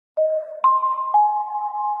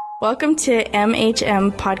Welcome to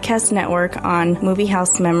MHM Podcast Network on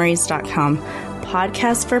MovieHouseMemories.com.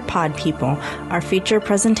 Podcast for pod people. Our feature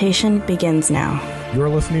presentation begins now. You're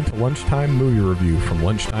listening to Lunchtime Movie Review from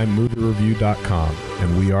LunchtimeMovieReview.com,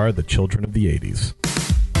 and we are the children of the 80s.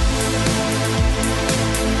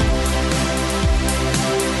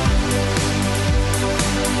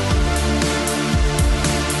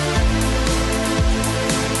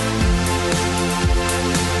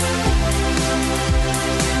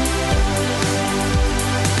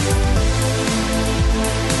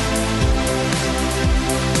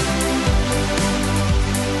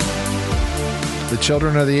 The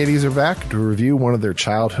children of the 80s are back to review one of their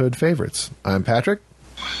childhood favorites. I'm Patrick.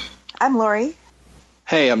 I'm Lori.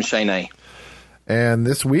 Hey, I'm Shane. And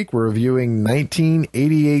this week we're reviewing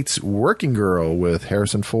 1988's Working Girl with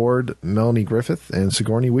Harrison Ford, Melanie Griffith, and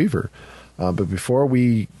Sigourney Weaver. But before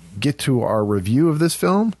we get to our review of this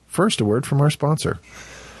film, first a word from our sponsor.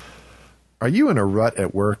 Are you in a rut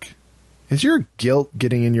at work? Is your guilt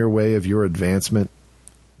getting in your way of your advancement?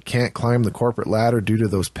 Can't climb the corporate ladder due to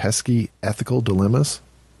those pesky ethical dilemmas?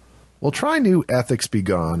 Well, try new Ethics Be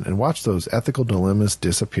Gone and watch those ethical dilemmas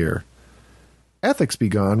disappear. Ethics Be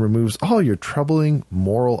Gone removes all your troubling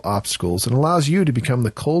moral obstacles and allows you to become the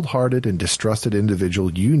cold-hearted and distrusted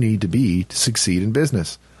individual you need to be to succeed in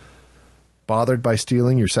business. Bothered by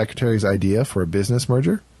stealing your secretary's idea for a business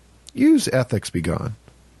merger? Use Ethics Be Gone.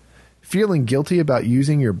 Feeling guilty about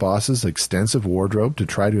using your boss's extensive wardrobe to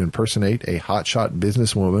try to impersonate a hotshot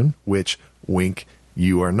businesswoman, which, wink,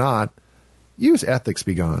 you are not? Use Ethics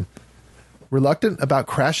Be Gone. Reluctant about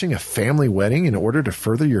crashing a family wedding in order to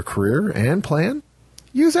further your career and plan?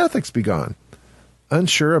 Use Ethics Be Gone.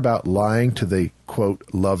 Unsure about lying to the, quote,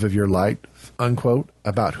 love of your life, unquote,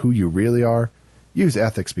 about who you really are? Use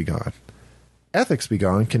Ethics Be Gone. Ethics Be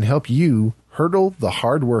Gone can help you hurdle the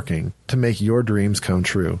hard working to make your dreams come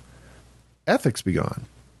true. Ethics Be Gone,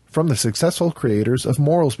 from the successful creators of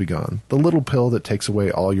Morals Be Gone, the little pill that takes away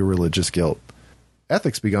all your religious guilt.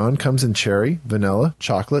 Ethics Be Gone comes in cherry, vanilla,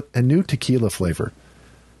 chocolate, and new tequila flavor.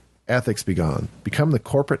 Ethics Be Gone. Become the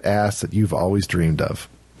corporate ass that you've always dreamed of.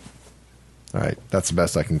 All right, that's the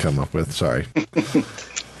best I can come up with. Sorry.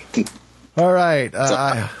 All right,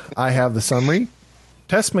 I have the summary.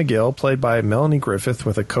 Tess McGill, played by Melanie Griffith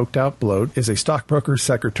with a coked-out bloat, is a stockbroker's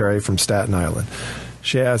secretary from Staten Island.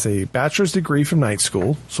 She has a bachelor's degree from night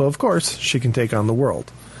school, so of course she can take on the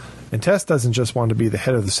world. And Tess doesn't just want to be the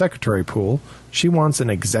head of the secretary pool, she wants an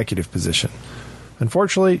executive position.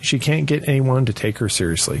 Unfortunately, she can't get anyone to take her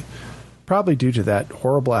seriously. Probably due to that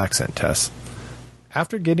horrible accent, Tess.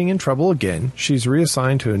 After getting in trouble again, she's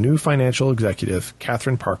reassigned to a new financial executive,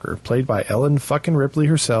 Catherine Parker, played by Ellen fucking Ripley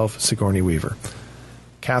herself, Sigourney Weaver.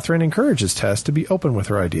 Catherine encourages Tess to be open with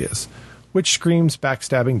her ideas, which screams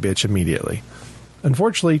backstabbing bitch immediately.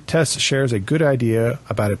 Unfortunately, Tess shares a good idea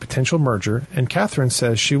about a potential merger, and Catherine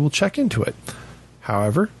says she will check into it.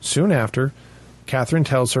 However, soon after, Catherine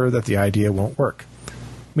tells her that the idea won't work.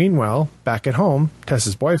 Meanwhile, back at home,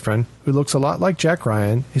 Tess's boyfriend, who looks a lot like Jack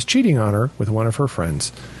Ryan, is cheating on her with one of her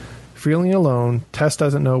friends. Feeling alone, Tess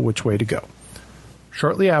doesn't know which way to go.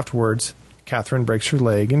 Shortly afterwards, Catherine breaks her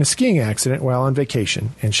leg in a skiing accident while on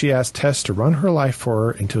vacation, and she asks Tess to run her life for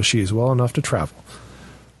her until she is well enough to travel.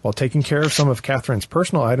 While taking care of some of Catherine's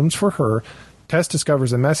personal items for her, Tess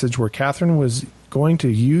discovers a message where Catherine was going to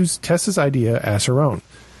use Tess's idea as her own.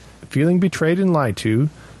 Feeling betrayed and lied to,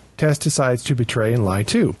 Tess decides to betray and lie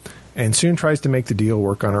too, and soon tries to make the deal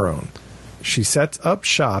work on her own. She sets up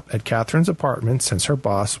shop at Catherine's apartment since her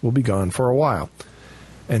boss will be gone for a while.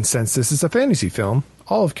 And since this is a fantasy film,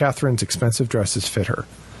 all of Catherine's expensive dresses fit her.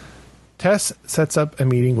 Tess sets up a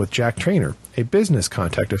meeting with Jack Trainer, a business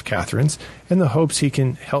contact of Catherine's, in the hopes he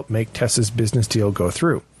can help make Tess's business deal go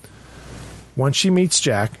through. Once she meets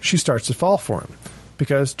Jack, she starts to fall for him,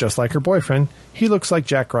 because, just like her boyfriend, he looks like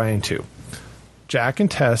Jack Ryan too. Jack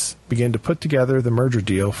and Tess begin to put together the merger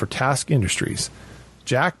deal for Task Industries.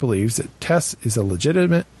 Jack believes that Tess is a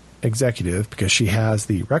legitimate executive because she has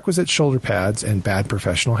the requisite shoulder pads and bad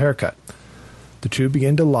professional haircut. The two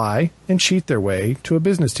begin to lie and cheat their way to a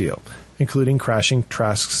business deal, including crashing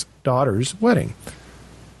Trask's daughter's wedding.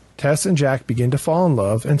 Tess and Jack begin to fall in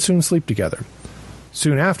love and soon sleep together.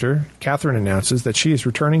 Soon after, Catherine announces that she is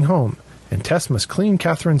returning home, and Tess must clean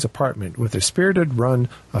Catherine's apartment with a spirited run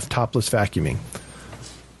of topless vacuuming.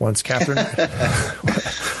 Once Catherine...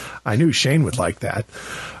 I knew Shane would like that.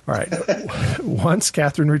 All right. Once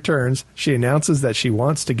Catherine returns, she announces that she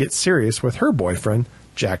wants to get serious with her boyfriend,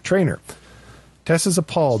 Jack Trainer. Tess is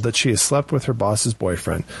appalled that she has slept with her boss's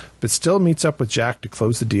boyfriend, but still meets up with Jack to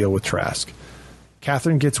close the deal with Trask.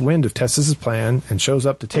 Catherine gets wind of Tess's plan and shows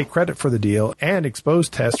up to take credit for the deal and expose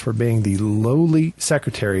Tess for being the lowly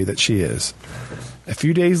secretary that she is. A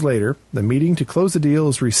few days later, the meeting to close the deal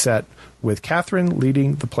is reset, with Catherine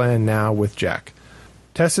leading the plan now with Jack.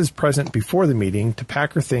 Tess is present before the meeting to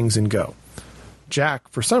pack her things and go. Jack,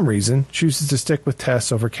 for some reason, chooses to stick with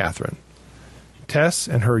Tess over Catherine. Tess,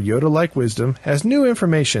 and her Yoda-like wisdom, has new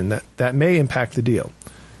information that may impact the deal.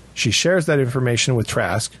 She shares that information with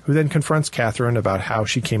Trask, who then confronts Catherine about how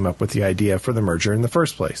she came up with the idea for the merger in the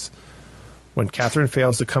first place. When Catherine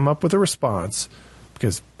fails to come up with a response,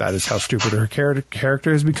 because that is how stupid her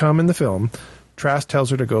character has become in the film, Trask tells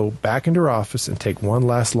her to go back into her office and take one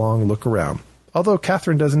last long look around, although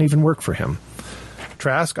Catherine doesn't even work for him.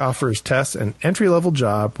 Trask offers Tess an entry-level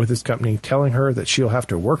job with his company, telling her that she'll have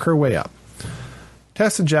to work her way up.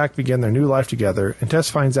 Tess and Jack begin their new life together, and Tess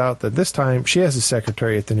finds out that this time she has a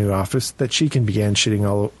secretary at the new office that she can begin shitting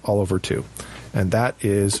all over too. And that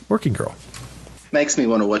is Working Girl. Makes me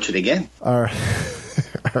want to watch it again. All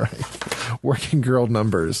right. Working Girl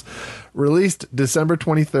numbers. Released December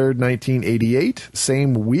 23rd, 1988,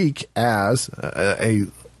 same week as a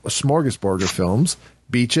smorgasbord of films: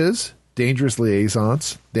 Beaches, Dangerous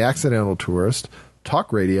Liaisons, The Accidental Tourist,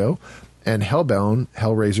 Talk Radio, and Hellbound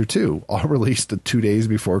Hellraiser 2, all released 2 days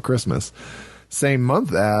before Christmas. Same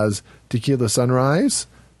month as Tequila Sunrise,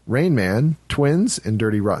 Rain Man, Twins, and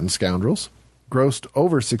Dirty Rotten Scoundrels. Grossed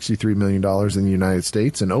over $63 million in the United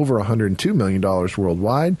States and over $102 million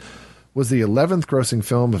worldwide. Was the 11th grossing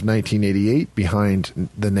film of 1988 behind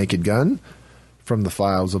The Naked Gun, From the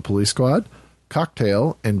Files of Police Squad,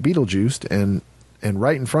 Cocktail, and Beetlejuice, and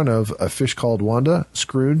right in front of A Fish Called Wanda,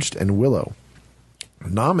 Scrooged, and Willow.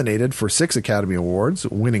 Nominated for 6 Academy Awards,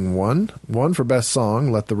 winning one for Best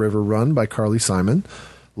Song, Let the River Run by Carly Simon,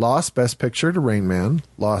 lost Best Picture to Rain Man,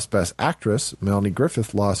 lost Best Actress, Melanie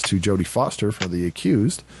Griffith lost to Jodie Foster for The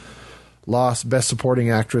Accused, lost Best Supporting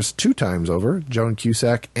Actress 2 times over. Joan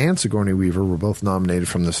Cusack and Sigourney Weaver were both nominated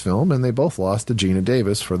from this film, and they both lost to Geena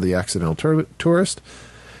Davis for The Accidental Tourist,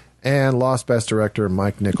 and lost Best Director.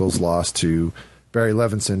 Mike Nichols lost to Barry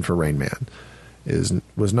Levinson for Rain Man.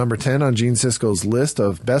 Was number 10 on Gene Siskel's list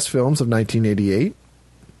of best films of 1988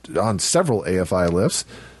 on several AFI lists.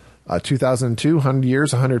 2002, 100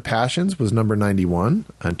 Years, 100 Passions was number 91.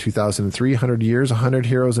 And 2003, 100 Years, 100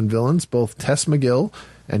 Heroes and Villains. Both Tess McGill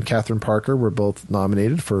and Catherine Parker were both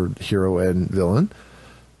nominated for Hero and Villain.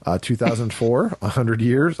 2004, 100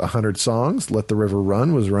 Years, 100 Songs. Let the River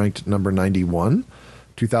Run was ranked number 91.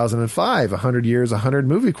 2005, 100 Years, 100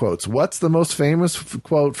 Movie Quotes. What's the most famous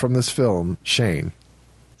quote from this film, Shane?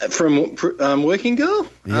 From Working Girl?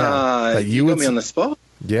 Yeah. You got me on the spot.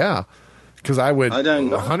 Yeah. Because I don't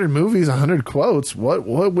know. 100 movies, 100 quotes. What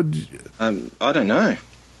would you... I don't know.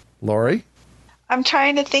 Laurie? I'm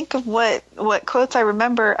trying to think of what quotes I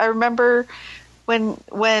remember. I remember when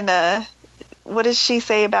what does she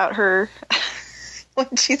say about her...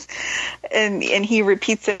 when she's and he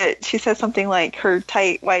repeats it, she says something like her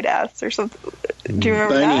tight white ass or something. Do you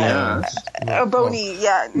remember bony that? Ass. Oh, bony,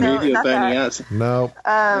 yeah. No, Maybe not a bony that. ass. No.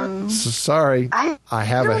 Sorry. I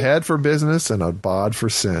have a head for business and a bod for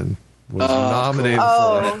sin. Was nominated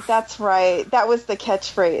for it. That's right. That was the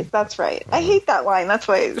catchphrase. That's right. I hate that line. That's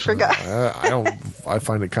why I forgot. I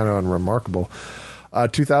find it kind of unremarkable.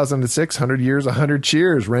 2006, 100 Years, 100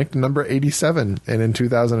 Cheers, ranked number 87. And in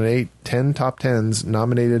 2008, 10 top 10s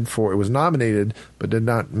nominated for... It was nominated, but did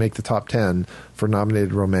not make the top 10 for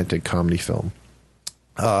nominated romantic comedy film.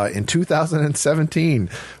 In 2017,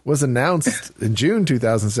 was announced in June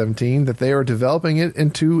 2017 that they are developing it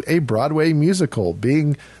into a Broadway musical,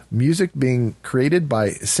 music being created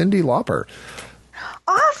by Cyndi Lauper.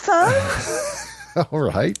 Awesome! All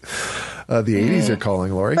right. The 80s are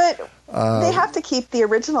calling, Laurie. But... they have to keep the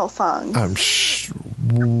original songs.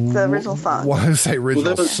 The original song. What is the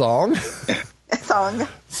original song? Song.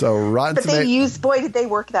 So Rotten But they used, boy, did they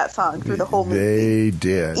work that song through the whole movie. They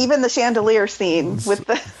did. Even the chandelier scene with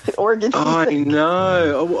the organ. I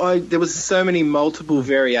know. There was so many multiple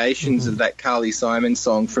variations of that Carly Simon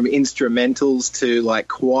song, from instrumentals to like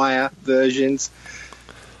choir versions.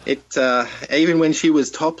 It even when she was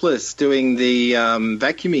topless doing the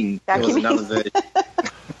vacuuming, there was another version.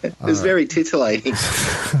 It was very tittillating.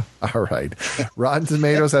 All right. Rotten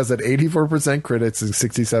Tomatoes has an 84% critics and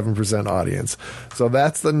 67% audience. So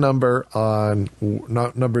that's the numbers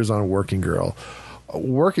on Working Girl.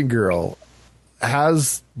 Working Girl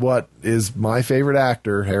has what is my favorite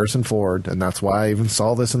actor, Harrison Ford, and that's why I even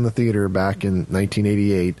saw this in the theater back in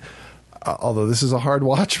 1988. Although this is a hard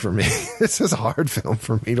watch for me. This is a hard film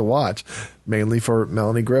for me to watch, mainly for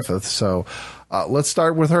Melanie Griffith. So let's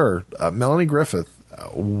start with her. Melanie Griffith.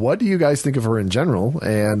 what do you guys think of her in general,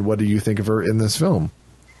 and what do you think of her in this film?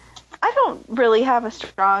 I don't really have a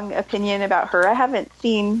strong opinion about her. I haven't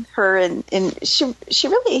seen her in she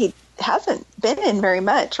really hasn't been in very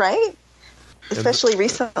much, right? Especially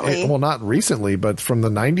recently. Well, not recently, but from the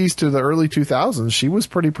 90s to the early 2000s, she was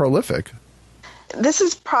pretty prolific. This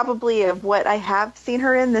is probably of what I have seen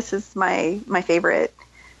her in. This is my favorite.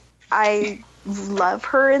 I love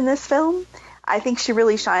her in this film. I think she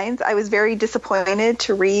really shines. I was very disappointed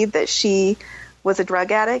to read that she was a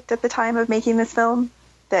drug addict at the time of making this film.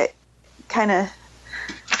 That kind of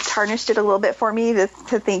tarnished it a little bit for me to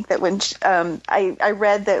think that when I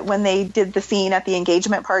read that when they did the scene at the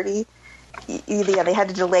engagement party, they had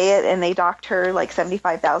to delay it, and they docked her like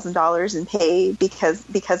 $75,000 in pay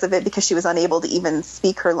because of it, because she was unable to even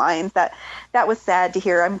speak her lines. That was sad to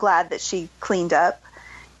hear. I'm glad that she cleaned up,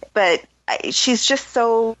 but she's just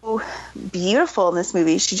so beautiful in this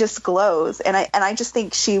movie. She just glows, and I just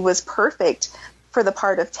think she was perfect for the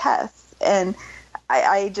part of Tess, and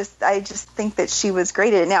I just think that she was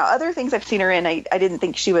great at it. Now, other things I've seen her in, I didn't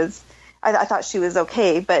think she was. I thought she was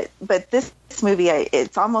okay, but this movie,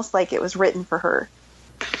 it's almost like it was written for her.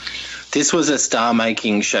 This was a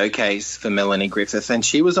star-making showcase for Melanie Griffith, and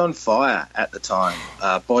she was on fire at the time.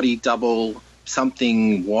 Body Double,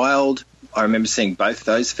 Something Wild. I remember seeing both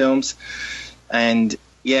those films. And,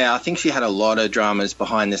 yeah, I think she had a lot of dramas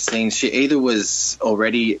behind the scenes. She either was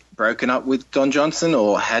already broken up with Don Johnson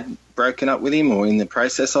or had broken up with him or in the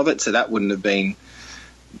process of it, so that wouldn't have been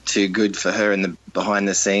too good for her in the behind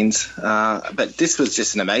the scenes. But this was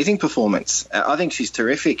just an amazing performance. I think she's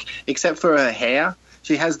terrific, except for her hair.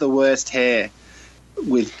 She has the worst hair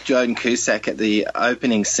with Joan Cusack at the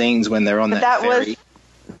opening scenes when they're on that ferry.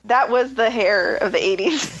 That was the hair of the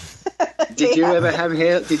 80s. Did you ever have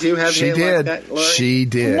hair? Did you have hair like that, Laurie? She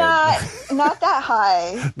did. Not that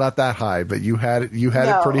high. Not that high, but you had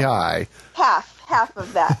it pretty high. Half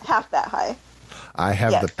of that. Half that high. I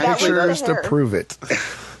have the pictures to prove it.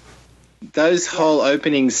 Those whole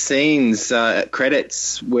opening scenes,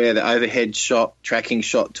 credits where the overhead tracking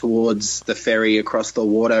shot towards the ferry across the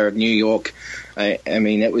water of New York. I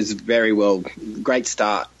mean, it was very well, great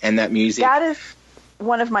start, and that music. That is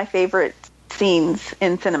one of my favorite scenes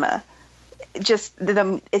in cinema. It's just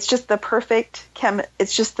the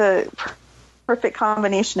perfect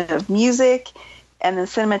combination of music and the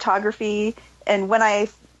cinematography. And when I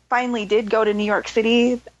finally did go to New York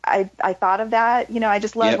City, I thought of that. You know, I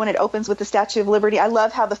just love when it opens with the Statue of Liberty. I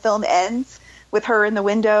love how the film ends with her in the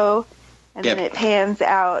window and then it pans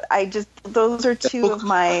out. Those are two of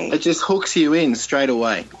my... It just hooks you in straight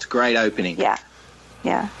away. It's a great opening.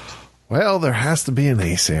 Yeah. Well, there has to be an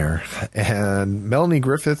ace here. And Melanie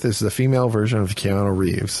Griffith is the female version of Keanu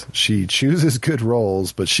Reeves. She chooses good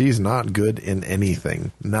roles, but she's not good in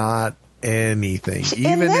anything. Not anything.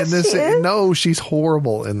 Even in this, no, she's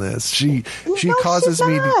horrible in this. She causes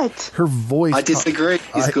me her voice. I disagree.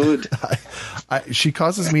 She's good. She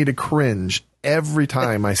causes me to cringe every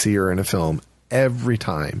time I see her in a film. Every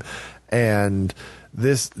time. And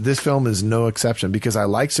this film is no exception, because I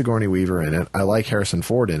like Sigourney Weaver in it. I like Harrison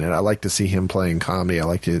Ford in it. I like to see him playing comedy. I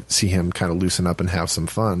like to see him kind of loosen up and have some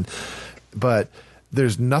fun. But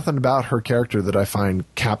there's nothing about her character that I find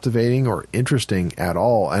captivating or interesting at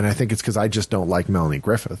all. And I think it's because I just don't like Melanie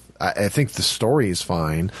Griffith. I think the story is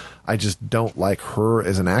fine. I just don't like her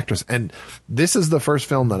as an actress. And this is the first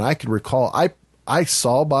film that I could recall. I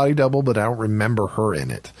saw Body Double, but I don't remember her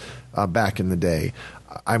in it back in the day.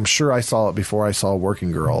 I'm sure I saw it before I saw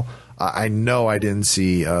Working Girl. I know I didn't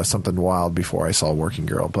see Something Wild before I saw Working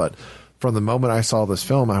Girl, but from the moment I saw this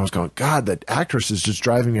film, I was going, God, that actress is just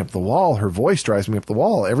driving me up the wall. Her voice drives me up the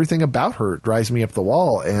wall. Everything about her drives me up the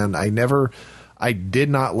wall. And I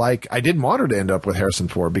didn't want her to end up with Harrison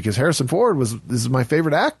Ford, because Harrison Ford is my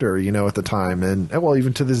favorite actor, at the time. And well,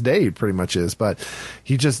 even to this day, pretty much is. But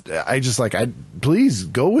please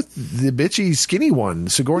go with the bitchy skinny one,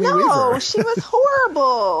 Sigourney Weaver. No, she was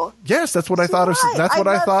horrible. Yes, that's what I thought of. That's what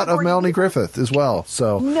I thought of Melanie Griffith as well.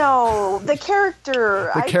 So no, the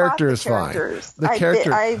character. The character is fine. The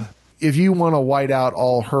character. If you want to white out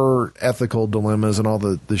all her ethical dilemmas and all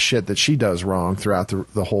the shit that she does wrong throughout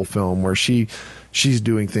the whole film, where she's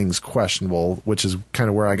doing things questionable, which is kind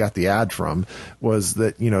of where I got the ad from, was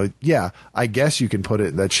that, I guess you can put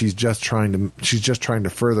it that she's just trying to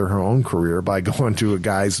further her own career by going to a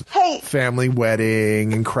guy's family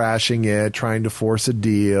wedding and crashing it, trying to force a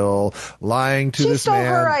deal, lying to this man. She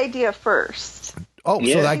stole her idea first. So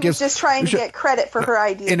that She gives was just trying to get credit for her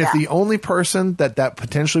idea. And if back. the only person that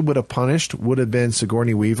potentially would have punished would have been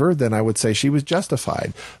Sigourney Weaver, then I would say she was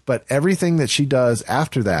justified. But everything that she does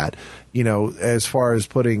after that, you know, as far as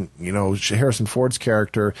putting, you know, Harrison Ford's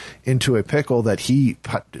character into a pickle that he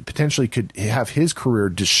potentially could have his career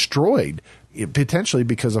destroyed, potentially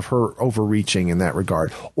because of her overreaching in that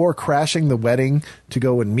regard, or crashing the wedding to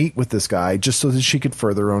go and meet with this guy just so that she could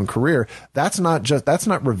further her own career. That's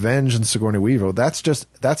not revenge in Sigourney Weaver. That's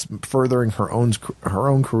furthering her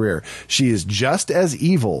own career. She is just as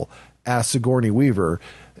evil as Sigourney Weaver,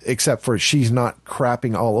 except for she's not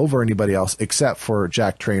crapping all over anybody else except for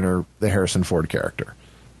Jack Traynor, the Harrison Ford character.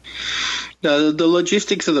 No, the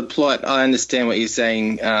logistics of the plot, I understand what you're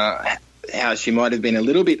saying, how she might have been a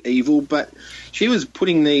little bit evil, but she was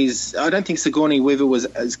putting these... I don't think Sigourney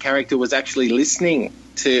Weaver's character was actually listening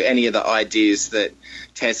to any of the ideas that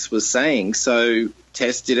Tess was saying. So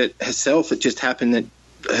Tess did it herself. It just happened that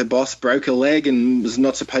her boss broke a leg and was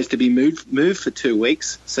not supposed to be moved for 2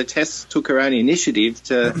 weeks. So Tess took her own initiative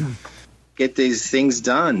to get these things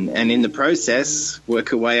done, and in the process, work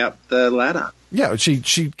her way up the ladder. Yeah, she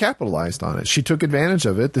capitalized on it. She took advantage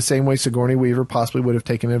of it the same way Sigourney Weaver possibly would have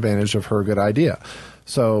taken advantage of her good idea.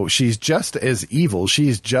 So she's just as evil. She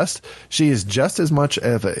is just as much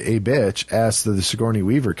of a bitch as the Sigourney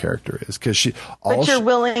Weaver character is, because But you're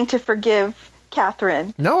willing to forgive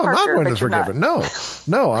Catherine. No, I'm not willing to forgive her. No.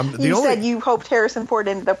 You said you hoped Harrison Ford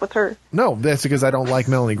ended up with her. No, that's because I don't like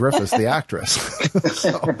Melanie Griffith, the actress.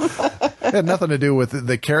 So, it had nothing to do with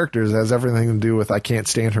the characters. It has everything to do with I can't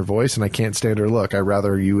stand her voice and I can't stand her look. I'd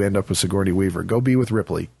rather you end up with Sigourney Weaver. Go be with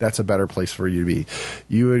Ripley. That's a better place for you to be.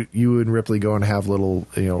 You and Ripley go and have little,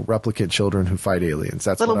 you know, replicant children who fight aliens.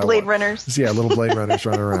 That's little what Blade Runners. Yeah, little Blade Runners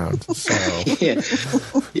run around. So yeah.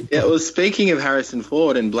 Well, speaking of Harrison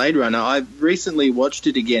Ford and Blade Runner, I recently watched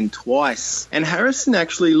it again twice, and Harrison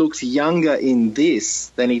actually looks younger in this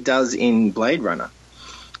than he does in Blade Runner.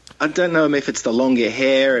 I don't know if it's the longer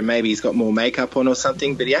hair and maybe he's got more makeup on or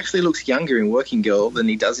something, but he actually looks younger in Working Girl than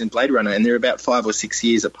he does in Blade Runner, and they're about 5 or 6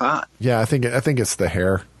 years apart. Yeah, I think it's the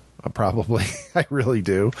hair. Probably, I really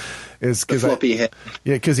do. Is because floppy hair.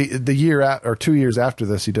 Yeah, because 2 years after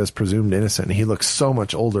this, he does Presumed Innocent, and he looks so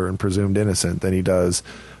much older in Presumed Innocent than he does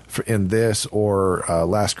in this or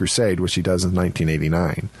Last Crusade, which he does in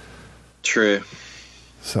 1989. True.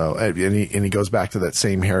 So, and he goes back to that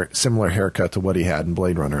similar haircut to what he had in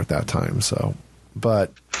Blade Runner at that time. So,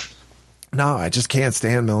 but no, I just can't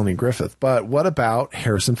stand Melanie Griffith. But what about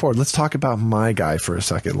Harrison Ford? Let's talk about my guy for a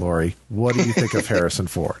second, Lori. What do you think of Harrison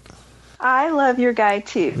Ford? I love your guy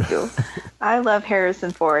too. I love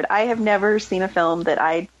Harrison Ford. I have never seen a film that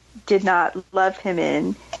I did not love him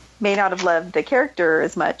in. May not have loved the character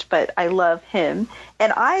as much, but I love him.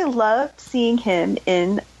 And I loved seeing him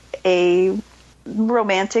in a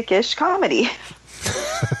romantic-ish comedy.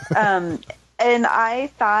 And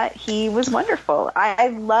I thought he was wonderful. I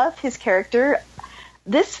love his character.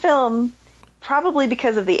 This film, probably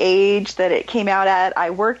because of the age that it came out at,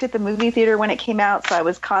 I worked at the movie theater when it came out, so I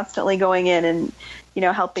was constantly going in and, you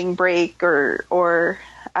know, helping break, or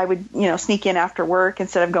I would, you know, sneak in after work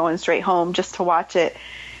instead of going straight home just to watch it.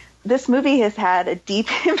 This movie has had a deep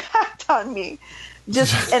impact on me.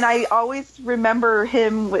 And I always remember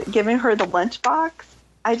him giving her the lunchbox.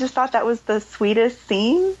 I just thought that was the sweetest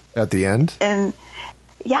scene at the end. And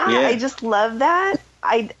yeah, I just love that.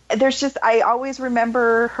 I always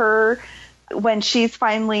remember her when she's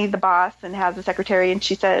finally the boss and has a secretary, and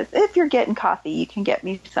she says, "If you're getting coffee, you can get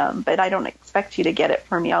me some, but I don't expect you to get it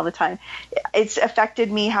for me all the time." It's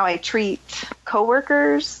affected me how I treat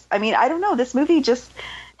coworkers. I mean, I don't know. This movie just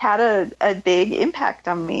had a big impact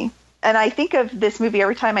on me. And I think of this movie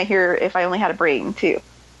every time I hear If I Only Had a Brain, too.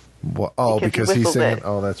 Well, oh, because he's singing it.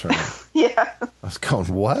 Oh, that's right. Yeah. I was going,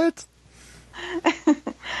 what?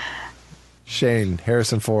 Shane,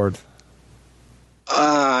 Harrison Ford.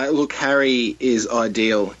 Look, Harry is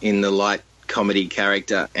ideal in the light comedy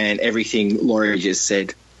character, and everything Laurie just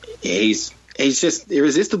said. He's just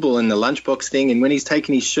irresistible in the lunchbox thing, and when he's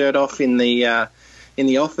taking his shirt off in the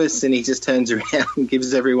office and he just turns around and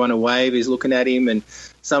gives everyone a wave, he's looking at him, and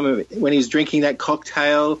when he's drinking that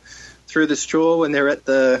cocktail through the straw when they're at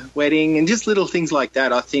the wedding, and just little things like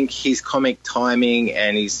that. I think his comic timing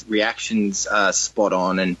and his reactions are spot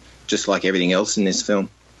on, and just like everything else in this film.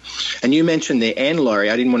 And you mentioned the Anne Laurie.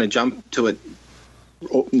 I didn't want to jump to it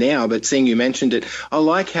now, but seeing you mentioned it, I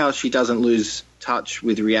like how she doesn't lose touch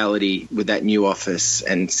with reality with that new office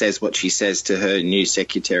and says what she says to her new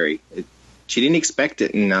secretary. She didn't expect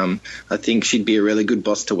it, and I think she'd be a really good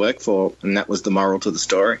boss to work for, and that was the moral to the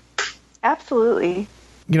story. Absolutely.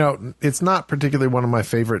 it's not particularly one of my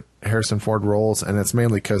favorite Harrison Ford roles, and it's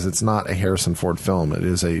mainly because it's not a Harrison Ford film. It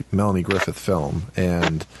is a Melanie Griffith film,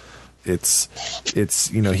 and it's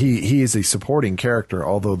he is a supporting character,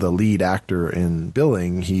 although the lead actor in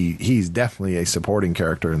billing, he's definitely a supporting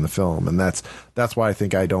character in the film, and that's why I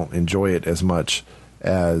think I don't enjoy it as much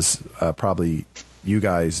as probably you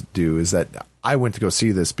guys do. Is that I went to go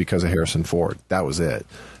see this because of Harrison Ford. That was it.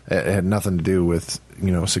 It had nothing to do with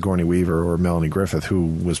Sigourney Weaver or Melanie Griffith, who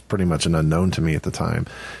was pretty much an unknown to me at the time.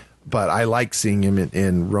 But I like seeing him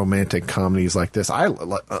in romantic comedies like this.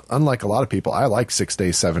 Unlike a lot of people, I like 6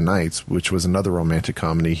 Days, 7 Nights, which was another romantic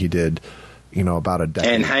comedy he did, about a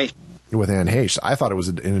decade. Anne Heche. With Anne Heche. I thought it was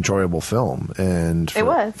an enjoyable film, and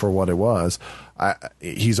for what it was.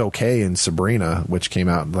 He's okay in Sabrina, which came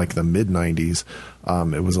out in like the mid-90s.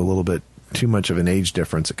 It was a little bit too much of an age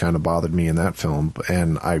difference. It kind of bothered me in that film,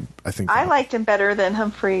 and I think I liked him better than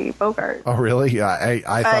Humphrey Bogart. Oh, really? I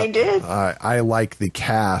thought, I did. I like the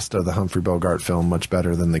cast of the Humphrey Bogart film much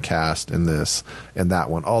better than the cast in this and that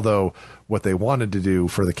one. Although what they wanted to do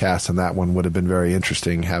for the cast in that one would have been very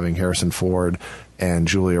interesting, having Harrison Ford and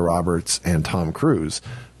Julia Roberts and Tom Cruise,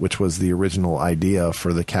 which was the original idea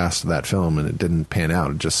for the cast of that film, and it didn't pan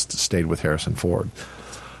out. It just stayed with Harrison Ford.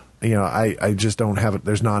 I just don't have it.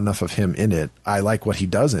 There's not enough of him in it. I like what he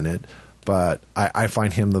does in it, but I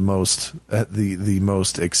find him the most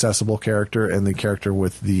most accessible character, and the character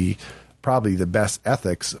with probably the best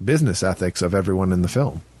business ethics of everyone in the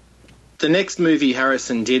film. The next movie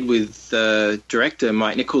Harrison did with director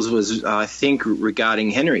Mike Nichols was, I think,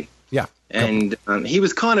 regarding Henry. Yeah. And he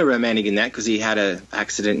was kind of romantic in that because he had an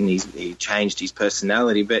accident and he changed his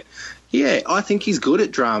personality. But, yeah, I think he's good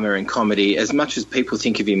at drama and comedy. As much as people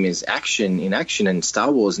think of him as action and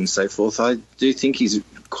Star Wars and so forth, I do think he's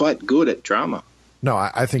quite good at drama. No,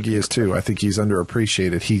 I think he is too. I think he's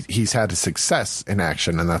underappreciated. He's had a success in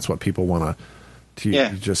action, and that's what people want to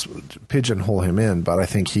just pigeonhole him in. But I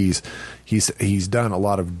think he's done a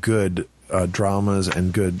lot of good dramas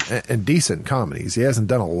and good and decent comedies. He hasn't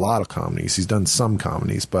done a lot of comedies. He's done some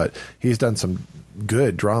comedies, but he's done some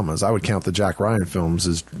good dramas. I would count the Jack Ryan films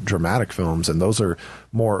as dramatic films, and those are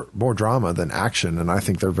more drama than action, and I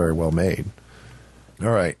think they're very well made.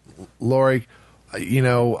 All right, Lori,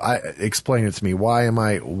 explain it to me. Why am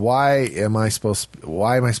I supposed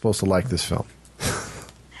to like this film?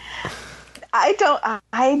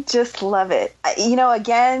 I just love it.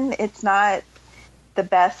 Again, it's not the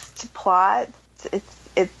best plot.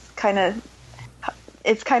 It's kind of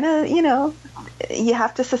you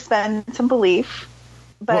have to suspend some belief.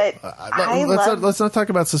 But let's not talk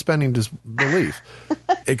about suspending disbelief.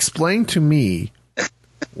 Explain to me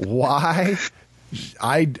why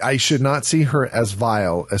I should not see her as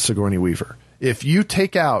vile as Sigourney Weaver. If you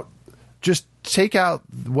take out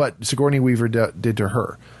what Sigourney Weaver did to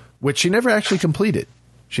her, which she never actually completed.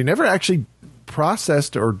 She never actually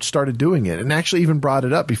processed or started doing it, and actually even brought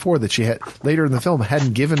it up before that she had later in the film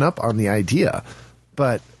hadn't given up on the idea,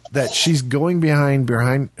 but that she's going behind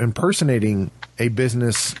impersonating a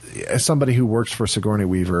business as somebody who works for Sigourney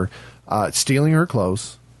Weaver, potentially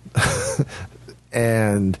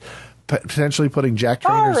putting Jack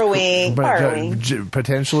Trainor's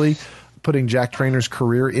potentially putting Jack Trainor's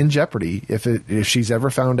career in jeopardy if she's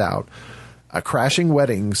ever found out. Crashing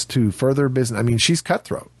weddings to further business. I mean, she's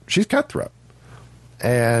cutthroat.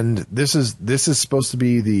 And this is supposed to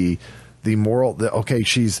be the moral. Okay,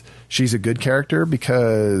 she's a good character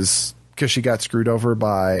because she got screwed over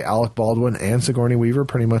by Alec Baldwin and Sigourney Weaver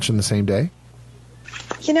pretty much in the same day.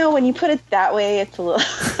 When you put it that way, it's a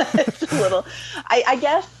little. I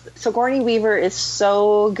guess Sigourney Weaver is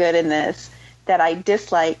so good in this that I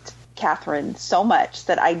disliked Catherine so much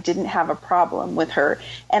that I didn't have a problem with her.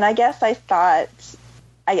 And I guess I thought,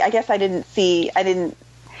 I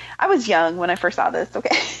was young when I first saw this.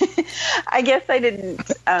 Okay. I guess I didn't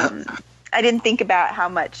think about how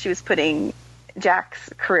much she was putting Jack's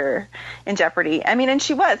career in jeopardy. I mean, and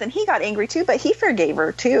she was, and he got angry too, but he forgave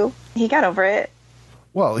her too. He got over it.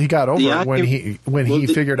 Well, he got over it when he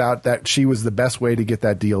figured out that she was the best way to get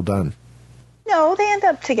that deal done. No, they end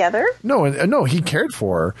up together. No, he cared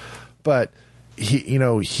for her, but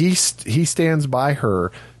he stands by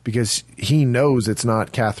her because he knows it's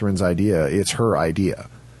not Catherine's idea, it's her idea.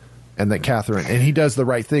 And that and he does the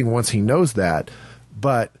right thing once he knows that,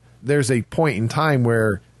 but there's a point in time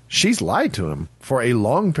where she's lied to him for a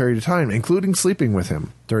long period of time, including sleeping with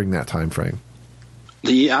him during that time frame.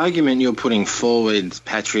 The argument you're putting forward,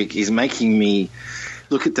 Patrick, is making me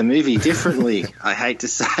look at the movie differently. I hate to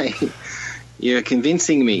say. You're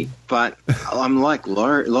convincing me, but I'm like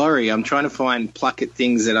Laurie. I'm trying to find pluck at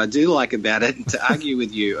things that I do like about it to argue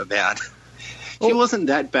with you about. She wasn't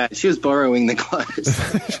that bad. She was borrowing the clothes.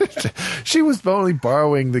 She was only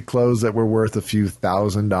borrowing the clothes that were worth a few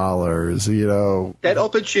 $1,000s, you know. That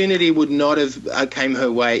opportunity would not have came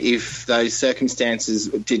her way if those circumstances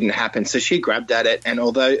didn't happen. So she grabbed at it, and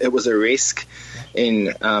although it was a risk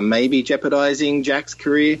in maybe jeopardizing Jack's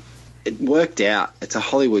career, it worked out. It's a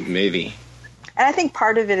Hollywood movie. And I think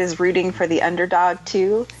part of it is rooting for the underdog,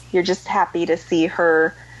 too. You're just happy to see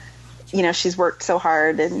her. You know, she's worked so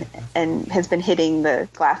hard and has been hitting the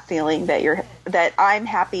glass ceiling that I'm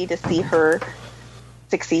happy to see her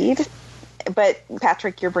succeed. But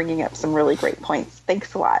Patrick, you're bringing up some really great points.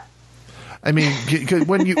 Thanks a lot. I mean,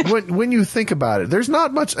 when you think about it, there's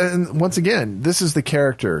not much. And once again, this is the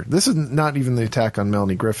character. This is not even the attack on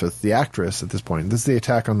Melanie Griffith, the actress at this point. This is the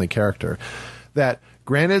attack on the character. That,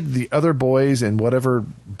 granted, the other boys and whatever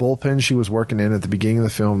bullpen she was working in at the beginning of the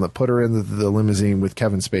film that put her in the limousine with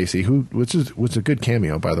Kevin Spacey, which was a good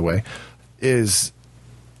cameo, by the way, is,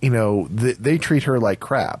 you know, they treat her like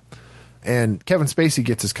crap. And Kevin Spacey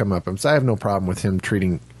gets his comeuppance. I have no problem with him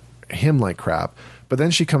treating him like crap. But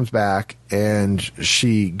then she comes back and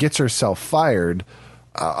she gets herself fired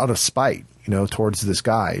out of spite, you know, towards this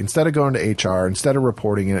guy. Instead of going to HR, instead of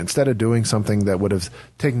reporting it, instead of doing something that would have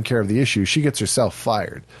taken care of the issue, she gets herself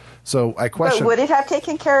fired. So I question... But would it have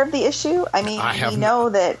taken care of the issue? I mean, we know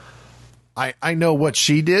that... I know what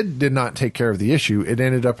she did not take care of the issue. It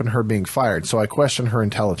ended up in her being fired. So I question her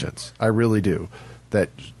intelligence. I really do. That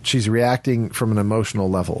she's reacting from an emotional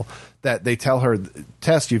level. That they tell her,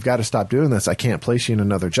 Tess, you've got to stop doing this. I can't place you in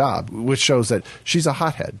another job, which shows that she's a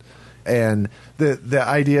hothead. And the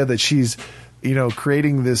idea that she's, you know,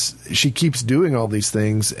 creating this, she keeps doing all these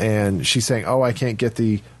things, and she's saying, oh, I can't get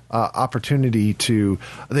the opportunity to,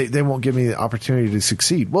 they won't give me the opportunity to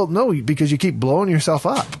succeed. Well, no, because you keep blowing yourself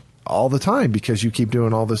up all the time because you keep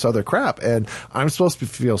doing all this other crap. And I'm supposed to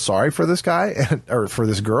feel sorry for this guy or for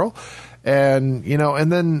this girl. And, you know,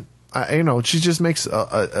 and then, you know, she just makes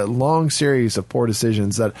a long series of poor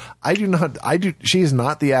decisions that she is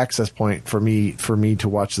not the access point for me to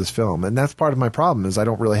watch this film. And that's part of my problem is I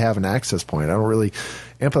don't really have an access point. I don't really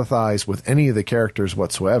empathize with any of the characters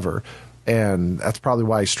whatsoever. And that's probably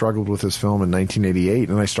why I struggled with this film in 1988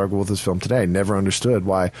 and I struggle with this film today. I never understood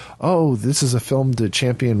why, oh, this is a film to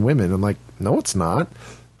champion women. I'm like, no, it's not.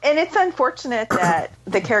 And it's unfortunate that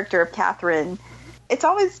the character of Catherine, it's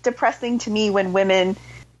always depressing to me when women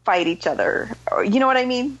fight each other, or, you know what I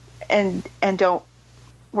mean? And don't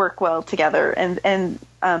work well together. And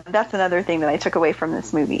that's another thing that I took away from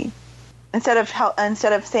this movie. Instead of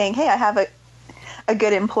saying, hey, I have a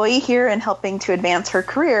good employee here and helping to advance her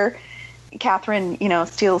career, Catherine, you know,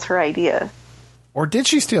 steals her idea. Or did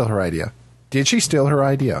she steal her idea? Did she steal her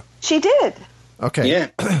idea? She did. Okay.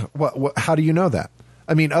 Yeah. What, how do you know that?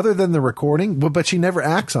 I mean, other than the recording, but she never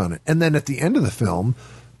acts on it. And then at the end of the film...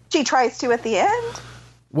 She tries to at the end?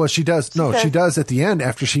 Well, she does. She does at the end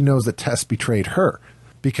after she knows that Tess betrayed her.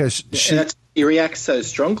 Because she reacts so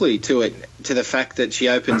strongly to it, to the fact that she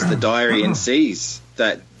opens the diary and sees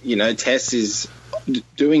that, you know, Tess is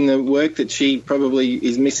doing the work that she probably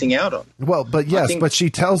is missing out on. Well, but yes, but she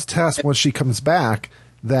tells Tess when she comes back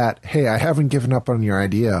that, hey, I haven't given up on your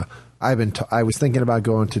idea. I was thinking about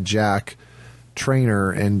going to Jack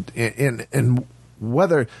Trainer and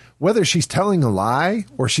whether she's telling a lie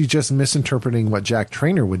or she's just misinterpreting what Jack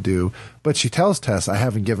Trainer would do, but she tells Tess, I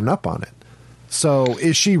haven't given up on it. So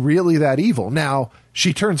is she really that evil? Now,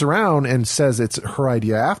 she turns around and says it's her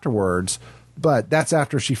idea afterwards, but that's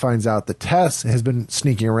after she finds out that Tess has been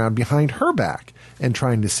sneaking around behind her back and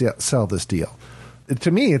trying to sell this deal.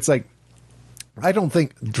 To me, it's like,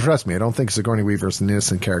 trust me, I don't think Sigourney Weaver is an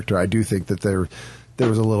innocent character. I do think that there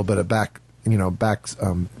was a little bit of back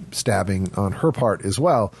stabbing on her part as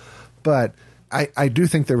well. But I do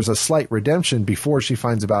think there was a slight redemption before she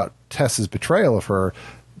finds about Tess's betrayal of her,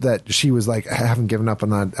 that she was like, I haven't given up on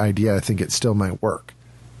that idea. I think it still might work.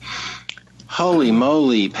 Holy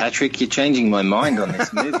moly, Patrick, you're changing my mind on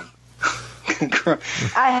this movie.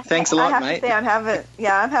 Thanks a lot, mate. To say I'm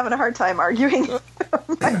having a hard time arguing.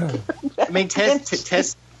 I mean,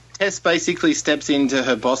 Tess basically steps into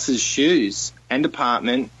her boss's shoes and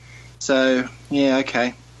apartment. So, yeah,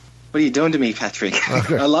 okay. What are you doing to me, Patrick?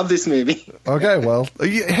 Okay. I love this movie. Okay, well,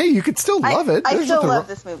 hey, you could still love it. I still love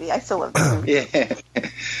this movie. Yeah.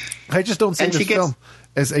 I just don't see this film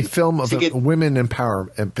as a film of women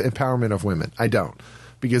empowerment of women. I don't.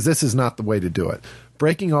 Because this is not the way to do it.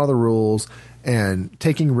 Breaking all the rules and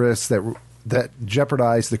taking risks that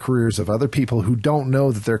jeopardize the careers of other people who don't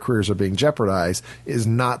know that their careers are being jeopardized is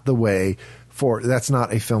not the way that's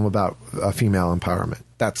not a film about female empowerment.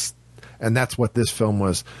 That's what this film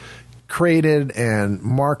was created and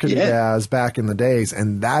marketed as back in the days,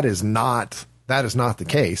 and that is not the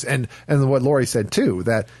case. And what Lori said too,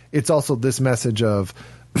 that it's also this message of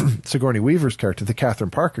Sigourney Weaver's character, the Catherine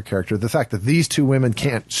Parker character, the fact that these two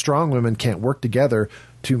strong women can't work together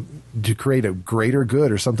to create a greater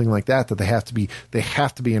good or something like that, that they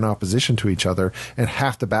have to be in opposition to each other and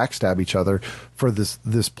have to backstab each other for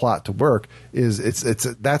this plot to work,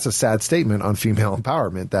 that's a sad statement on female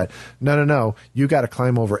empowerment, that no, you got to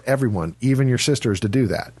climb over everyone, even your sisters, to do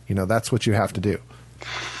that. That's what you have to do.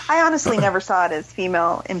 I honestly never saw it as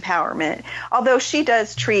female empowerment, although she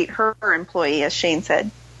does treat her employee, as Shane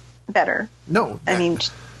said, better. No. I mean,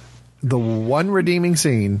 the one redeeming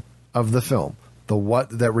scene of the film,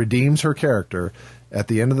 that redeems her character at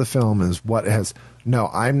the end of the film is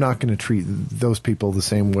I'm not going to treat those people the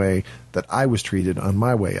same way that I was treated on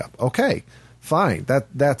my way up. Okay, fine.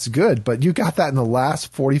 That's good. But you got that in the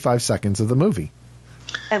last 45 seconds of the movie.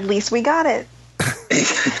 At least we got it.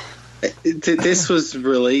 This was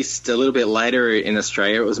released a little bit later in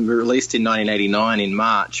Australia. It was released in 1989 in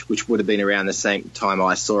March, which would have been around the same time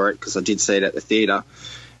I saw it, because I did see it at the theatre.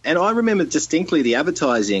 And I remember distinctly the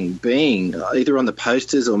advertising being either on the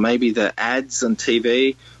posters or maybe the ads on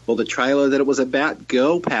TV or the trailer, that it was about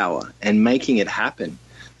girl power and making it happen.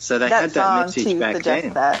 So they had that message back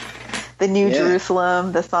then. That. The New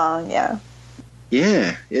Jerusalem, the song, yeah.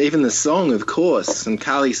 Yeah, even the song, of course. And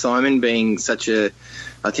Carly Simon being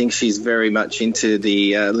I think she's very much into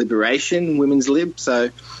the liberation, women's lib. So,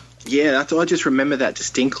 yeah, I just remember that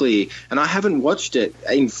distinctly. And I haven't watched it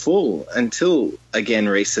in full until, again,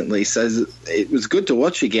 recently. So it was good to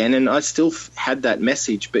watch again, and I still had that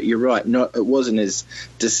message. But you're right, it wasn't as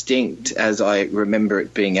distinct as I remember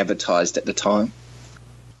it being advertised at the time.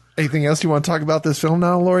 Anything else you want to talk about this film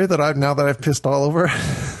now, Lori, now that I've pissed all over?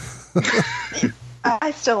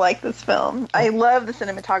 I still like this film. I love the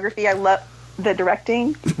cinematography. I love the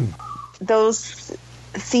directing. Those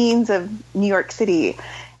scenes of New York City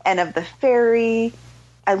and of the ferry,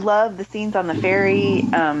 I love the scenes on the ferry,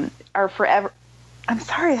 are forever. I'm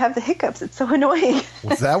sorry, I have the hiccups. It's so annoying.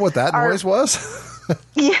 Was that what that noise was?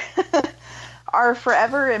 Yeah, are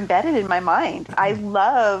forever embedded in my mind. I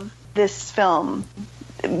love this film.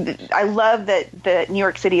 I love that New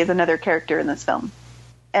York City is another character in this film.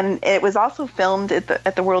 And it was also filmed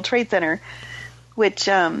at the World Trade Center, which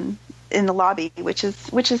in the lobby, which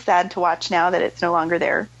is sad to watch now that it's no longer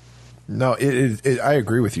there. No, I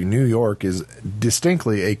agree with you. New York is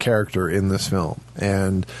distinctly a character in this film,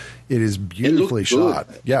 and it is beautifully shot.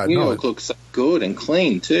 Yeah, New York looks good and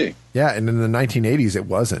clean too. Yeah, and in the 1980s, it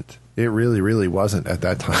wasn't. It really, really wasn't at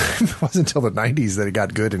that time. It wasn't until the 90s that it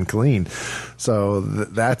got good and clean. So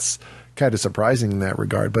that's kind of surprising in that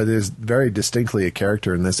regard, but it is very distinctly a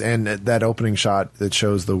character in this. And that opening shot that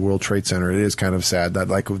shows the World Trade Center, it is kind of sad.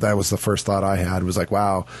 That was the first thought I had, was like,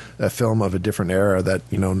 wow, a film of a different era that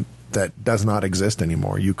that does not exist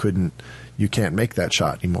anymore. You can't make that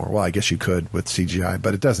shot anymore. Well, I guess you could with CGI,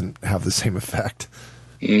 but it doesn't have the same effect.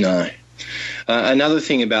 No. Another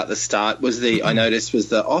thing about the start was I noticed was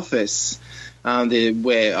the office,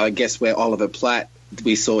 where Oliver Platt,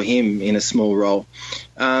 we saw him in a small role.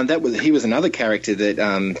 He was another character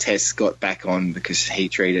that Tess got back on because he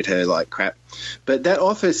treated her like crap. But that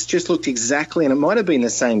office just looked exactly, and it might have been the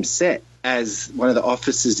same set as one of the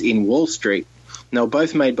offices in Wall Street. And they were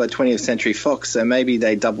both made by 20th Century Fox, so maybe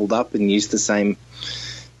they doubled up and used the same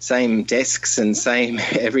desks and same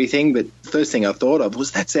everything. But the first thing I thought of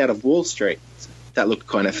was, that's out of Wall Street. That looked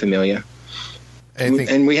kind of familiar.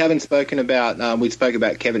 And we haven't spoken about, we spoke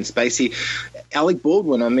about Kevin Spacey. Alec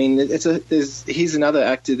Baldwin, I mean, he's another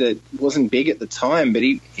actor that wasn't big at the time, but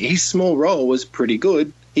his small role was pretty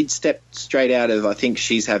good. He'd stepped straight out of, I think,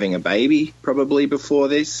 She's Having a Baby, probably before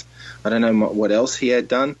this. I don't know what else he had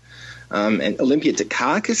done. And Olympia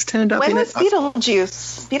Dukakis turned up in it. When was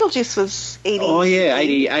Beetlejuice? Beetlejuice was 80. Oh, yeah,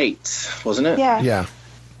 88, wasn't it? Yeah.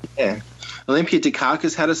 Yeah. Olympia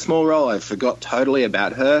Dukakis had a small role. I forgot totally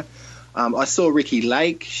about her. I saw Ricki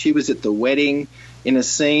Lake. She was at the wedding in a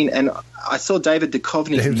scene. And I saw David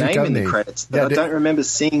Duchovny's name in the credits, but I don't remember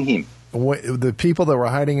seeing him. The people that were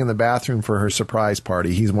hiding in the bathroom for her surprise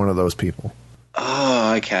party, he's one of those people.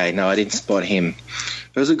 Oh, okay. No, I didn't spot him.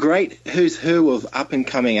 It was a great who's who of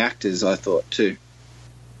up-and-coming actors, I thought, too.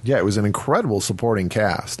 Yeah, it was an incredible supporting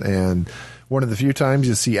cast. And one of the few times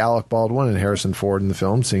you see Alec Baldwin and Harrison Ford in the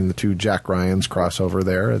film, seeing the two Jack Ryans cross over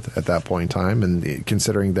there at that point in time. And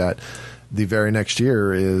considering that the very next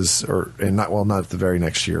year not the very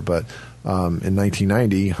next year, but In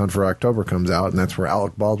 1990, Hunt for October comes out, and that's where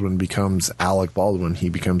Alec Baldwin becomes Alec Baldwin. He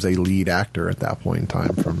becomes a lead actor at that point in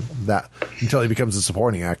time from that until he becomes a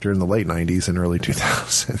supporting actor in the late 90s and early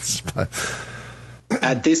 2000s. But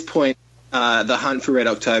at this point, The Hunt for Red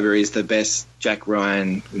October is the best Jack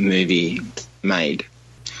Ryan movie made,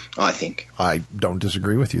 I think. I don't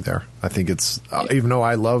disagree with you there. I think it's, even though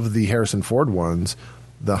I love the Harrison Ford ones,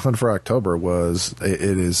 The Hunt for October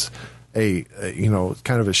is a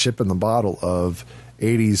kind of a ship in the bottle of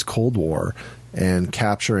 80s Cold War and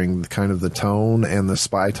capturing kind of the tone and the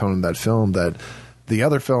spy tone of that film that the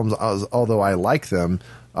other films, although I like them,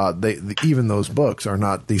 even those books are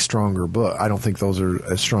not the stronger book. I don't think those are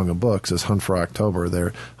as strong a books as Hunt for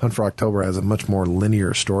October. Hunt for October has a much more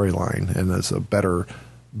linear storyline and is a better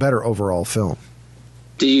overall film.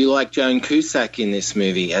 Do you like Joan Cusack in this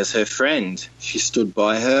movie as her friend? She stood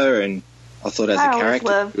by her, and I thought as a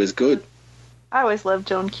character it was good. I always loved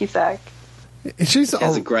Joan Cusack. She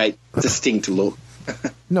has a great, distinct look.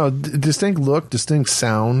 Distinct look, distinct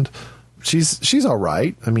sound. She's all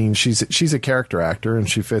right. I mean, she's a character actor, and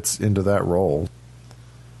she fits into that role.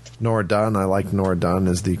 Nora Dunn, I like Nora Dunn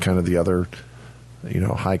as the kind of the other,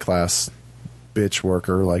 high class bitch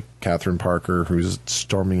worker like Catherine Parker, who's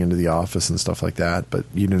storming into the office and stuff like that. But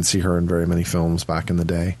you didn't see her in very many films back in the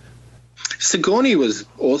day. Sigourney was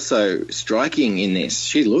also striking in this.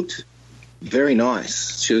 She looked very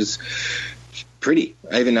nice. She was pretty,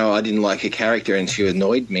 even though I didn't like her character and she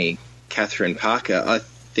annoyed me. Catherine Parker, I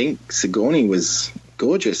think Sigourney was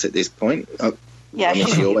gorgeous at this point. Yeah,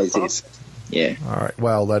 she always is. Yeah. All right.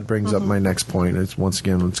 Well, that brings up my next point. It's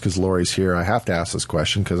because Laurie's here. I have to ask this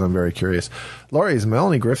question because I'm very curious. Laurie, is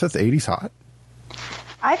Melanie Griffith 80s hot?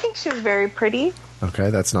 I think she was very pretty. Okay,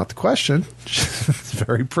 that's not the question. She's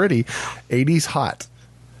very pretty. 80s hot.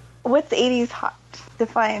 What's 80s hot?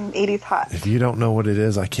 Define 80s hot. If you don't know what it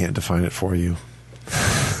is, I can't define it for you.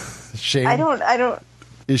 Shane? I don't.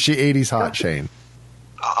 Is she 80s hot, Shane?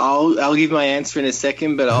 I'll give my answer in a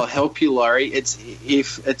second, but I'll help you, Laurie. If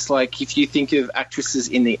you think of actresses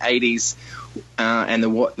in the 80s and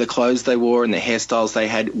the clothes they wore and the hairstyles they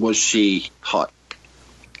had, was she hot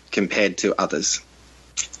compared to others?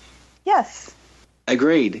 Yes.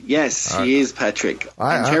 Agreed. Yes, she is, Patrick.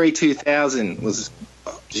 And Cherry 2000 was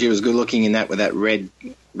good looking in that with that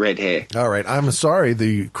red hair. All right. I'm sorry.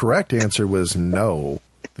 The correct answer was no.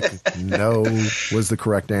 No was the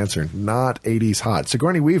correct answer. Not 80s hot.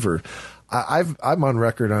 Sigourney Weaver. I'm on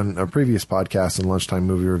record on a previous podcast and Lunchtime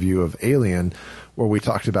Movie Review of Alien where we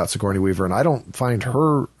talked about Sigourney Weaver, and I don't find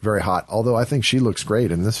her very hot, although I think she looks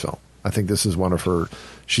great in this film. I think this is one of her.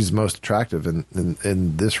 She's most attractive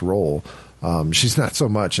in this role. She's not so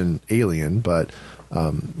much in Alien, but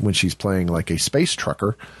when she's playing like a space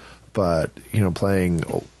trucker, but playing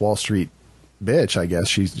Wall Street bitch, I guess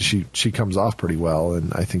she comes off pretty well,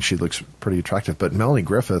 and I think she looks pretty attractive. But Melanie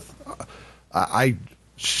Griffith,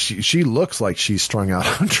 she looks like she's strung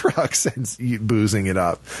out on drugs and boozing it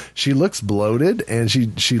up. She looks bloated, and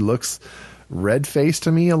she looks red-faced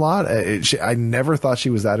to me a lot. I never thought she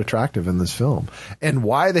was that attractive in this film. And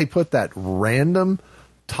why they put that random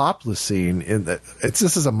topless scene in that,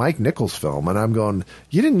 this is a Mike Nichols film, and I'm going,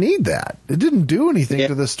 you didn't need that. It didn't do anything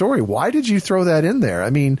to the story. Why did you throw that in there?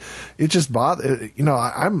 I mean, it just bothered.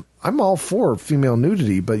 I'm all for female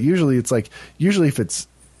nudity, but usually if it's,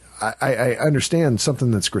 I understand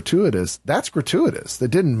something that's gratuitous. That's gratuitous. That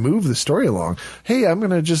didn't move the story along. Hey, I'm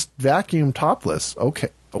going to just vacuum topless. Okay,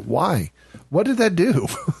 why? What did that do?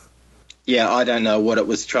 Yeah, I don't know what it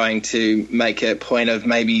was trying to make a point of,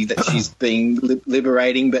 maybe that she's being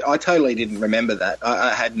liberating, but I totally didn't remember that.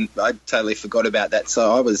 I totally forgot about that,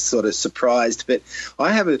 so I was sort of surprised. But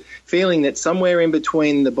I have a feeling that somewhere in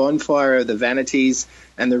between the Bonfire of the Vanities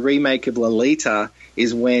and the remake of Lolita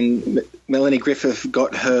is when Melanie Griffith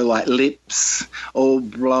got her lips all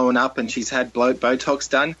blown up and she's had Botox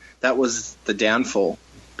done. That was the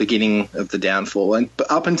beginning of the downfall. And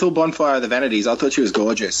up until Bonfire of the Vanities, I thought she was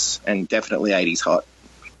gorgeous and definitely 80s hot.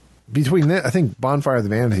 I think Bonfire of the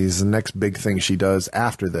Vanities is the next big thing she does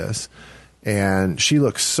after this. And she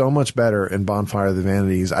looks so much better in Bonfire of the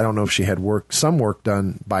Vanities. I don't know if she had some work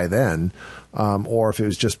done by then, or if it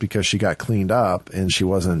was just because she got cleaned up and she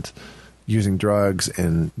wasn't using drugs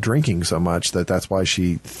and drinking so much that's why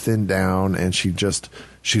she thinned down and she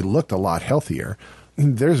looked a lot healthier.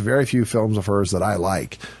 There's very few films of hers that I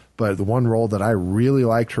like, but the one role that I really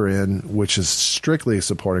liked her in, which is strictly a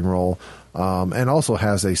supporting role, and also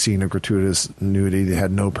has a scene of gratuitous nudity that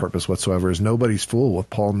had no purpose whatsoever, is Nobody's Fool with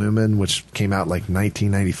Paul Newman, which came out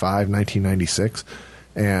 1995, 1996.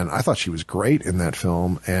 And I thought she was great in that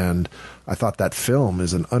film, and I thought that film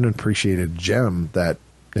is an unappreciated gem that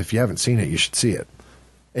If you haven't seen it, you should see it.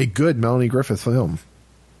 A good Melanie Griffith film.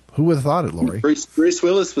 Who would have thought it, Laurie? Bruce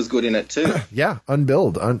Willis was good in it too. Yeah,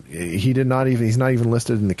 unbilled. He's not even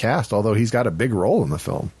listed in the cast, although he's got a big role in the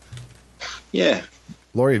film. Yeah.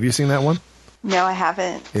 Laurie, have you seen that one? No, I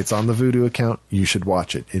haven't. It's on the Vudu account. You should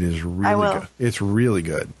watch it. It is really good. It's really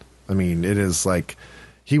good. I mean, it is like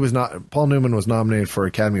Paul Newman was nominated for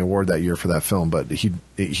Academy Award that year for that film, but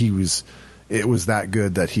it was that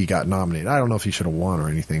good that he got nominated. I don't know if he should have won or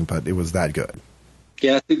anything, but it was that good.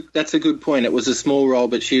 Yeah, I think that's a good point. It was a small role,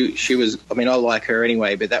 but she was, I mean, I like her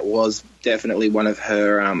anyway, but that was definitely one of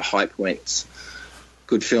her high points.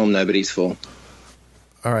 Good film, Nobody's Fool.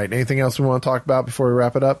 All right, anything else we want to talk about before we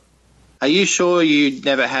wrap it up? Are you sure you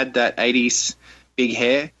never had that 80s big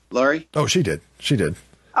hair, Laurie? Oh, she did.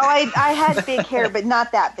 Oh, I had big hair, but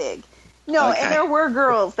not that big. No, Okay. and there were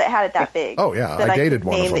girls that had it that big. Oh, yeah, that I dated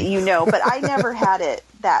one of them. That you know, but I never had it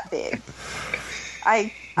that big.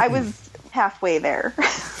 I was halfway there.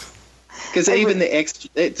 Because even the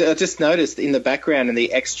I just noticed in the background and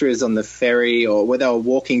the extras on the ferry or where they were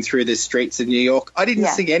walking through the streets of New York, I didn't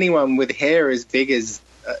see anyone with hair as big as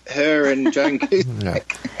her and Joan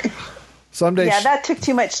Cusack. Yeah. Someday that took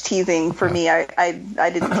too much teasing for me. I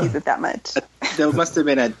didn't tease it that much. There must have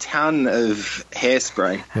been a ton of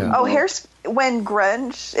hairspray. Yeah. Oh, when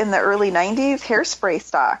grunge in the early 90s, hairspray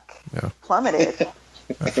stock plummeted.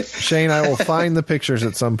 Shane, I will find the pictures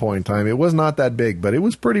at some point in time. It was not that big, but it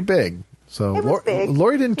was pretty big. So it was big.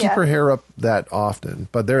 Laurie didn't keep her hair up that often,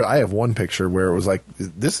 but I have one picture where it was like,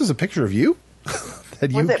 this is a picture of you?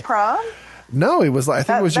 Was it prom? No, it was like, I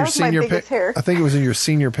think it was your senior picture. I think it was in your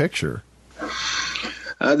senior picture.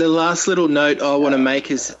 The last little note I want to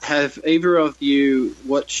make is, have either of you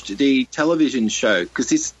watched the television show? Because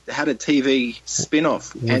this had a TV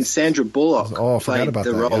spin-off, and Sandra Bullock played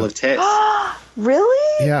the role of Tess.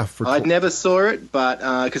 Really? Yeah. I never saw it,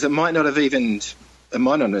 but because it might not have even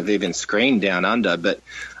screened down under, but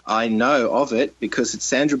I know of it because it's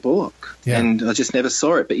Sandra Bullock, and I just never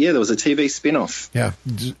saw it. But yeah, there was a TV spin-off. Yeah,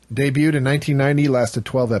 debuted in 1990, lasted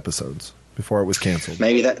 12 episodes before it was canceled.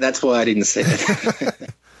 Maybe that's why I didn't see it.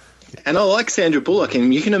 And I like Sandra Bullock,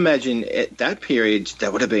 and you can imagine at that period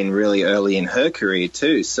that would have been really early in her career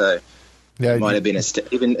too. So it might have been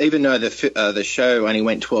even though the show only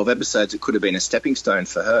went 12 episodes, it could have been a stepping stone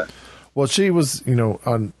for her. Well, she was,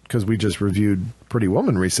 because we just reviewed Pretty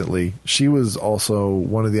Woman recently, she was also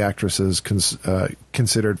one of the actresses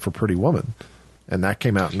considered for Pretty Woman, and that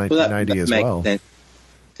came out in 1990 as well. Sense.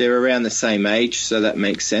 They're around the same age, so that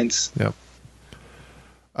makes sense. Yep.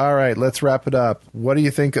 All right, let's wrap it up. What do you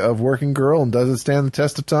think of Working Girl, and does it stand the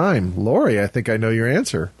test of time? Laurie, I think I know your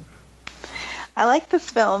answer. I like this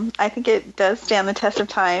film. I think it does stand the test of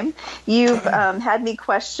time. You've had me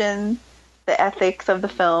question the ethics of the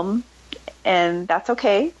film, and that's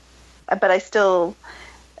okay. But I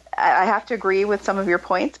have to agree with some of your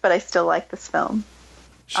points, but I still like this film.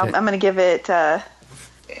 I'm going to give it... how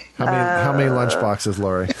many lunch boxes,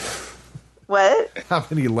 Laurie? What? How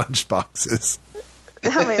many lunch boxes?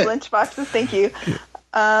 How many lunch boxes? Thank you.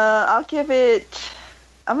 I'm going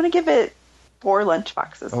to give it 4 lunch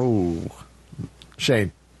boxes. Oh.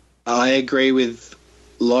 Shane. I agree with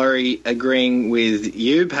Laurie, agreeing with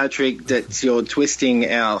you, Patrick, that you're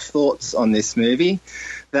twisting our thoughts on this movie.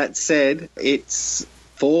 That said, it's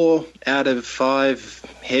 4 out of 5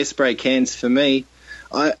 hairspray cans for me.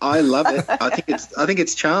 I love it. I think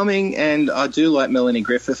it's charming, and I do like Melanie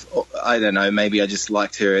Griffith. I don't know, maybe I just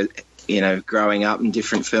liked her, growing up in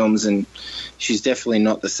different films, and she's definitely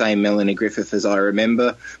not the same Melanie Griffith as I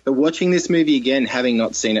remember. But watching this movie again, having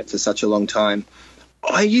not seen it for such a long time,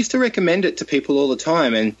 I used to recommend it to people all the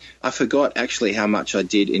time, and I forgot actually how much I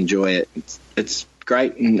did enjoy it. It's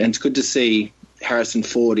great, and it's good to see Harrison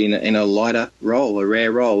Ford in a lighter role, a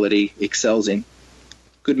rare role that he excels in.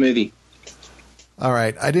 Good movie. All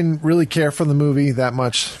right. I didn't really care for the movie that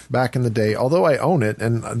much back in the day, although I own it.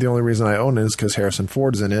 And the only reason I own it is because Harrison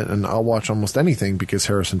Ford's in it, and I'll watch almost anything because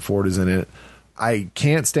Harrison Ford is in it. I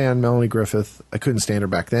can't stand Melanie Griffith. I couldn't stand her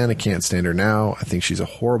back then. I can't stand her now. I think she's a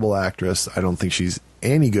horrible actress. I don't think she's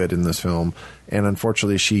any good in this film. And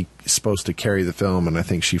unfortunately, she's supposed to carry the film, and I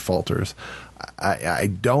think she falters. I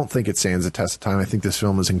don't think it stands the test of time. I think this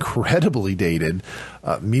film is incredibly dated.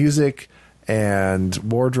 Music and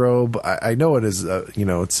wardrobe, I know it is,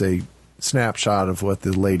 it's a snapshot of what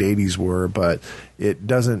the late 80s were, but it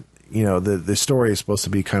doesn't, the story is supposed to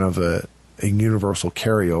be kind of a universal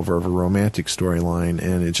carryover of a romantic storyline,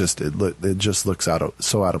 and it just looks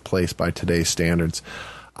so out of place by today's standards.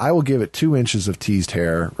 I will give it 2 inches of teased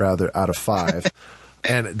hair out of 5.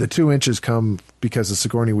 And the 2 inches come because of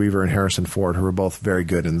Sigourney Weaver and Harrison Ford, who are both very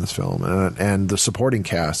good in this film. And the supporting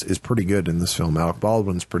cast is pretty good in this film. Alec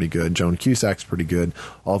Baldwin's pretty good. Joan Cusack's pretty good.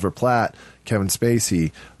 Oliver Platt, Kevin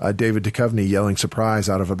Spacey, David Duchovny yelling surprise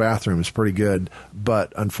out of a bathroom is pretty good.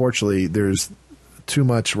 But unfortunately, there's too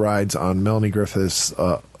much rides on Melanie Griffith's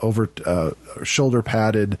shoulder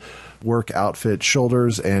padded work outfit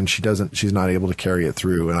shoulders, and she's not able to carry it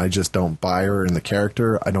through, and I just don't buy her in the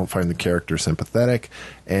character. I don't find the character sympathetic,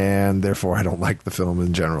 and therefore I don't like the film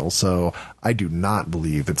in general. So I do not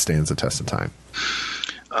believe it stands the test of time.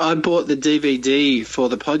 I bought the DVD for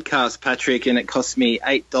the podcast, Patrick, and it cost me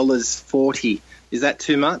 $8.40. Is that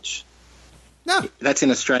too much? No, that's in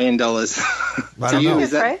Australian dollars. I don't know. Is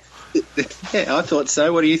that? Yeah, I thought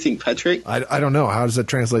so. What do you think, Patrick? I don't know. How does that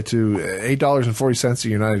translate to $8.40 in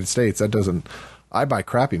the United States? That doesn't. I buy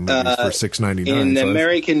crappy movies for $6.99. In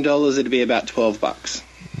American dollars, it'd be about $12.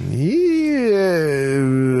 Yeah,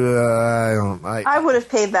 I would have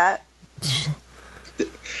paid that.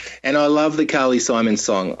 And I love the Carly Simon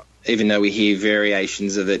song, even though we hear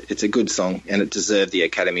variations of it. It's a good song, and it deserved the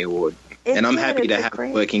Academy Award. And I'm happy to have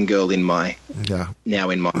Working Girl in my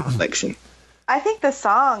collection. I think the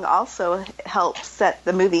song also helps set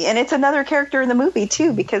the movie, and it's another character in the movie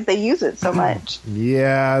too because they use it so much.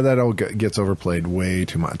 Yeah, that all gets overplayed way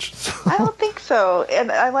too much. I don't think so, and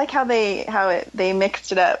I like how they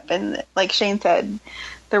mixed it up, and like Shane said,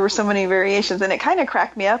 there were so many variations, and it kind of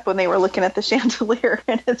cracked me up when they were looking at the chandelier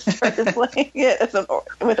and it started playing it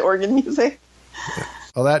with organ music.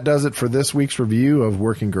 Well, that does it for this week's review of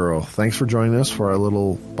Working Girl. Thanks for joining us for our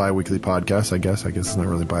little bi-weekly podcast. I guess it's not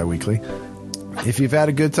really bi-weekly. If you've had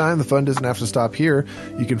a good time, the fun doesn't have to stop here.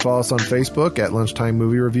 You can follow us on Facebook at Lunchtime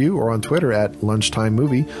Movie Review or on Twitter at Lunchtime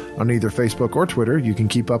Movie. On either Facebook or Twitter, you can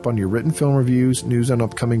keep up on your written film reviews, news on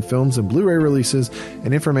upcoming films and Blu-ray releases,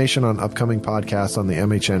 and information on upcoming podcasts on the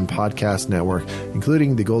MHN Podcast Network,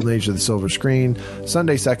 including The Golden Age of the Silver Screen,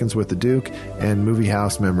 Sunday Seconds with the Duke, and Movie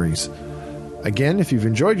House Memories. Again, if you've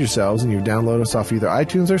enjoyed yourselves and you download us off either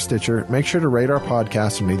iTunes or Stitcher, make sure to rate our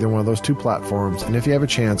podcast on either one of those two platforms, and if you have a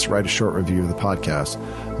chance, write a short review of the podcast.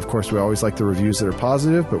 Of course, we always like the reviews that are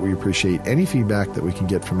positive, but we appreciate any feedback that we can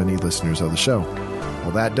get from any listeners of the show.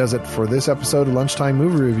 Well, that does it for this episode of Lunchtime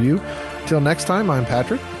Movie Review. Till next time, I'm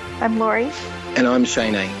Patrick. I'm Lori. And I'm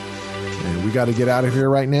Shane. And we got to get out of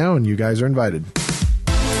here right now, and you guys are invited.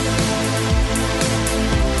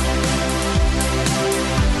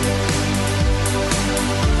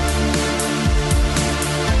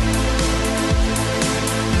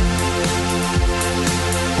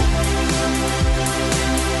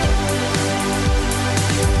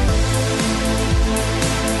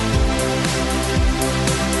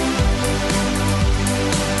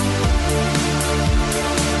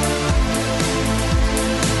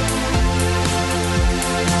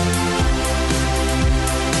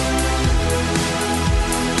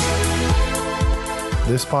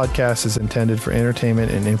 This podcast is intended for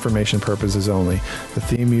entertainment and information purposes only. The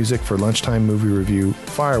theme music for Lunchtime Movie Review,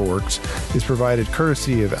 Fireworks, is provided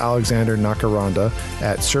courtesy of Alexander Nakaranda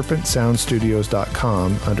at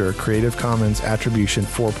serpentsoundstudios.com under a Creative Commons Attribution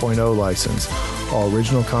 4.0 license. All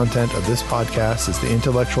original content of this podcast is the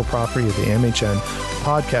intellectual property of the MHN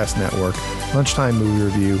Podcast Network, Lunchtime Movie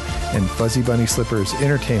Review, and Fuzzy Bunny Slippers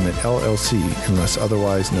Entertainment, LLC, unless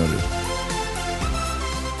otherwise noted.